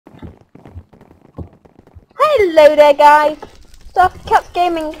Hello there guys, Starter Cats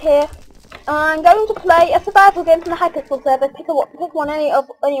Gaming here. I'm going to play a survival game from the Hypixel server. Pick one,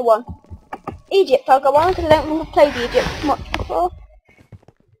 any one. Egypt, I'll go on because I don't think I've played Egypt much before.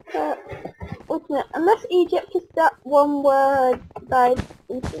 Wait a minute, unless Egypt is that one where I died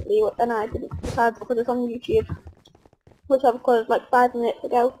instantly and I didn't decide to put it on YouTube, which I recorded like 5 minutes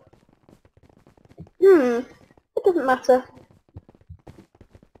ago. It doesn't matter.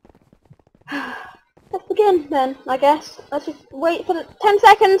 Let's begin then, I guess. Let's just wait for the 10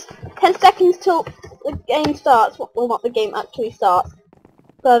 seconds! 10 seconds till the game starts. Well, not the game actually starts.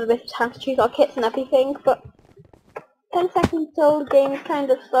 Got a bit of time to choose our kits and everything, but 10 seconds till the game kind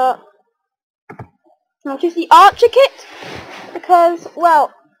of starts. I'll choose the Archer kit, because,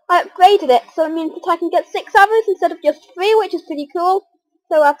 well, I upgraded it, so it means that I can get 6 arrows instead of just 3, which is pretty cool.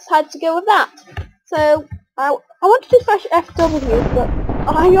 So I've decided to go with that. So, I want to do slash FW, but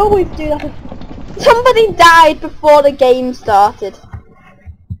I always do that. Somebody died before the game started.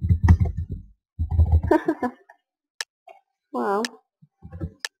 Wow.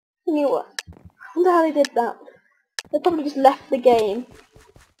 You know what? I wonder how they did that. They probably just left the game.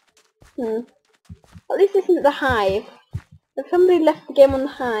 At least this isn't the Hive. If somebody left the game on the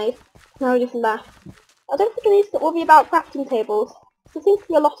Hive, now we just laugh. I don't think it needs to worry about crafting tables. There seems to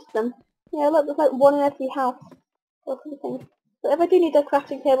be a lot of them. Yeah, look, there's like one in every house. Or something. But if I do need a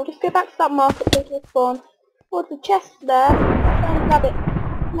crafting table, just go back to that marketplace with spawn. Oh, there's a chest there. Try and grab it.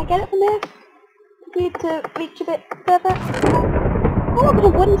 Can I get it from here? Agreed to reach a bit further. Oh, I've got a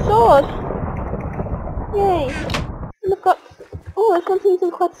wooden sword. Yay. And I've got... Oh, this one seems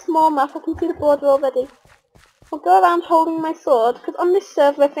like quite a small map. I can see the border already. I'll go around holding my sword, because on this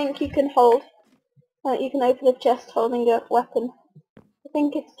server I think you can hold... you can open a chest holding a weapon. I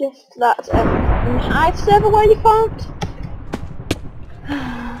think it's just that in the Hive server where you can't.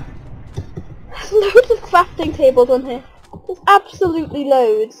 There's loads of crafting tables on here. There's absolutely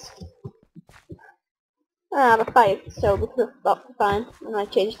loads. The fire is still because that's fine. And I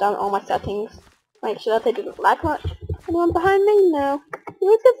changed down all my settings. Make sure that they didn't lag much. Anyone behind me? No. You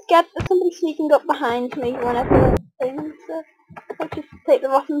always get scared that somebody's sneaking up behind me whenever I'm playing, so I just take the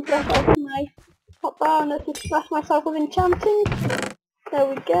rotten stuff out of my hotbar and I just splash myself with enchanting. There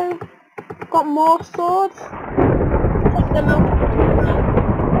we go. Got more swords. Take them out.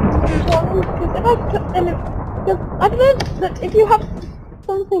 Because if I put them in, I've learned that if you have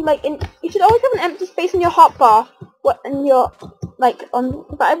something like you should always have an empty space in your hotbar in your on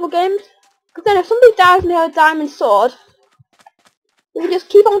survival games. Because then if somebody dies and they have a diamond sword, you can just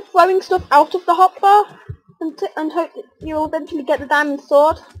keep on throwing stuff out of the hotbar and hope that you'll eventually get the diamond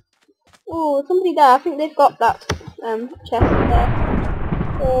sword. Oh, somebody there. I think they've got that chest there.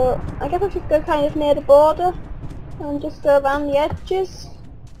 So I guess I should go kind of near the border and just go around the edges.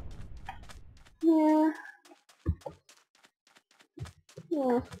 Yeah.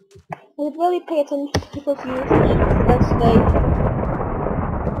 I would really pay attention to people's usage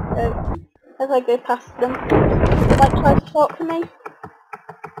as I go past them. They try to talk to me.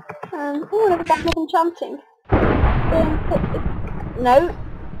 Oh, there's a bottle of enchanting.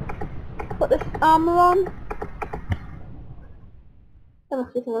 Put this armour on. There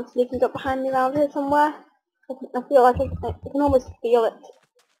must be someone sneaking up behind me around here somewhere. I feel like I can almost feel it.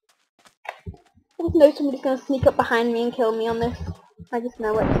 I just know somebody's going to sneak up behind me and kill me on this. I just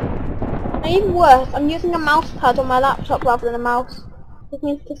know it. And even worse, I'm using a mouse pad on my laptop rather than a mouse. Which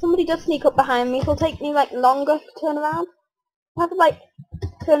means if somebody does sneak up behind me, it'll take me longer to turn around. I have to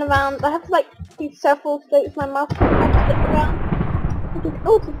turn around. I have to do several strokes with my mouse pad to get around.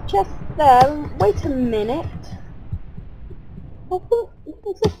 Oh, there's a chest there. Wait a minute. I think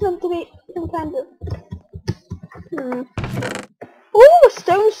this is meant to be some kind of... Oh, a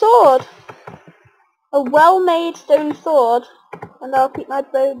stone sword! A well-made stone sword. And I'll keep my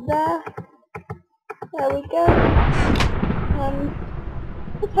bow there. There we go.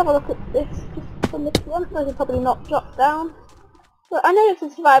 Let's have a look at this just from the front. I can probably not drop down. But I know it's a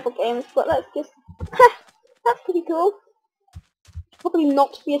survival games, but let's just... That's pretty cool. Probably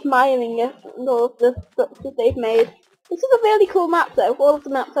not be admiring it and all of the structures they've made. This is a really cool map though. All of the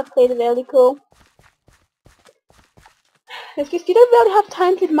maps I've played are really cool. It's just you don't really have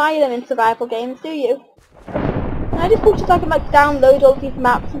time to admire them in survival games, do you? And I just wish I could download all these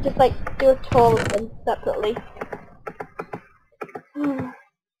maps and just do a tour of them separately. And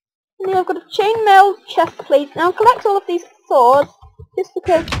then I've got a chainmail chest plate. Now I'll collect all of these swords just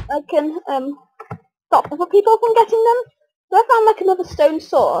because I can stop other people from getting them. So I found another stone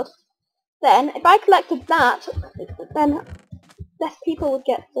sword. Then if I collected that, then less people would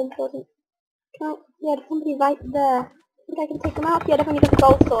get them. Yeah, there's somebody right there. I think I can take them out. Yeah, definitely get the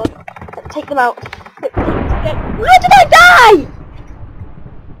gold sword. Let's take them out. How did I die?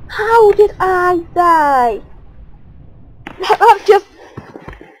 How did I die? That's just...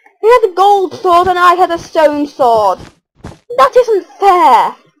 He had a gold sword and I had a stone sword. That isn't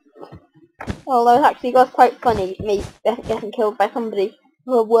fair. Although it actually was quite funny, me getting killed by somebody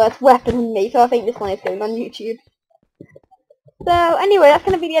with a worse weapon than me, so I think this one is going on YouTube. So anyway, that's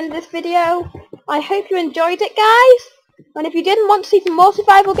going to be the end of this video. I hope you enjoyed it, guys. And if you didn't want to see some more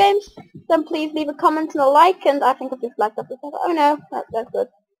survival games, then please leave a comment and a like, and I think I've just flagged up this. Oh no, that's good.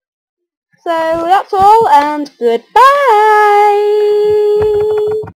 So that's all, and goodbye!